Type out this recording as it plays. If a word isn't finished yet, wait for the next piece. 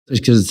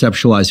because it's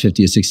conceptualized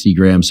 50 to 60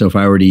 grams. So if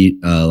I were to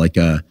eat like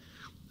a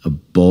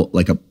bowl,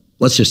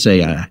 let's just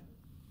say a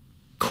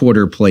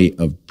quarter plate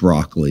of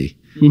broccoli,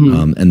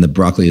 and the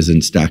broccoli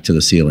isn't stacked to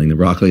the ceiling. The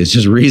broccoli is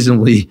just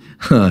reasonably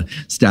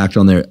stacked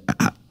on there.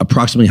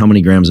 Approximately how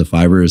many grams of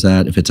fiber is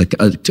that? If it's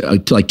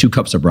like 2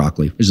 cups of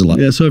broccoli, which is a lot.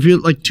 Yeah, so if you're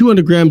like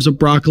 200 grams of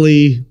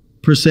broccoli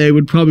per se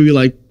would probably be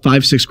like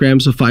 5-6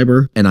 grams of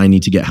fiber. And I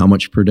need to get how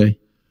much per day?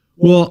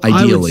 Well,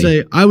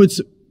 ideally, I would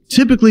say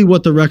typically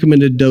what the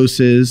recommended dose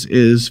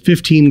is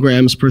 15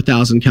 grams per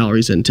 1,000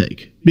 calories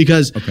intake.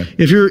 Because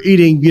if you're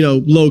eating,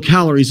 low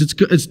calories,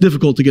 it's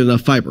difficult to get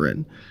enough fiber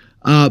in.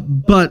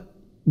 But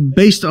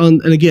based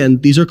on, and again,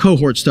 these are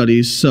cohort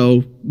studies,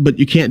 but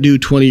you can't do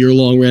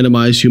 20-year-long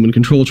randomized human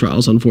control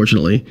trials,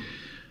 unfortunately.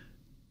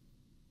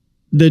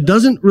 There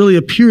doesn't really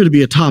appear to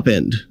be a top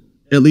end,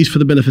 at least for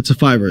the benefits of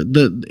fiber.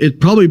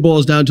 It probably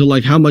boils down to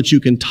like how much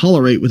you can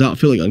tolerate without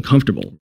feeling uncomfortable.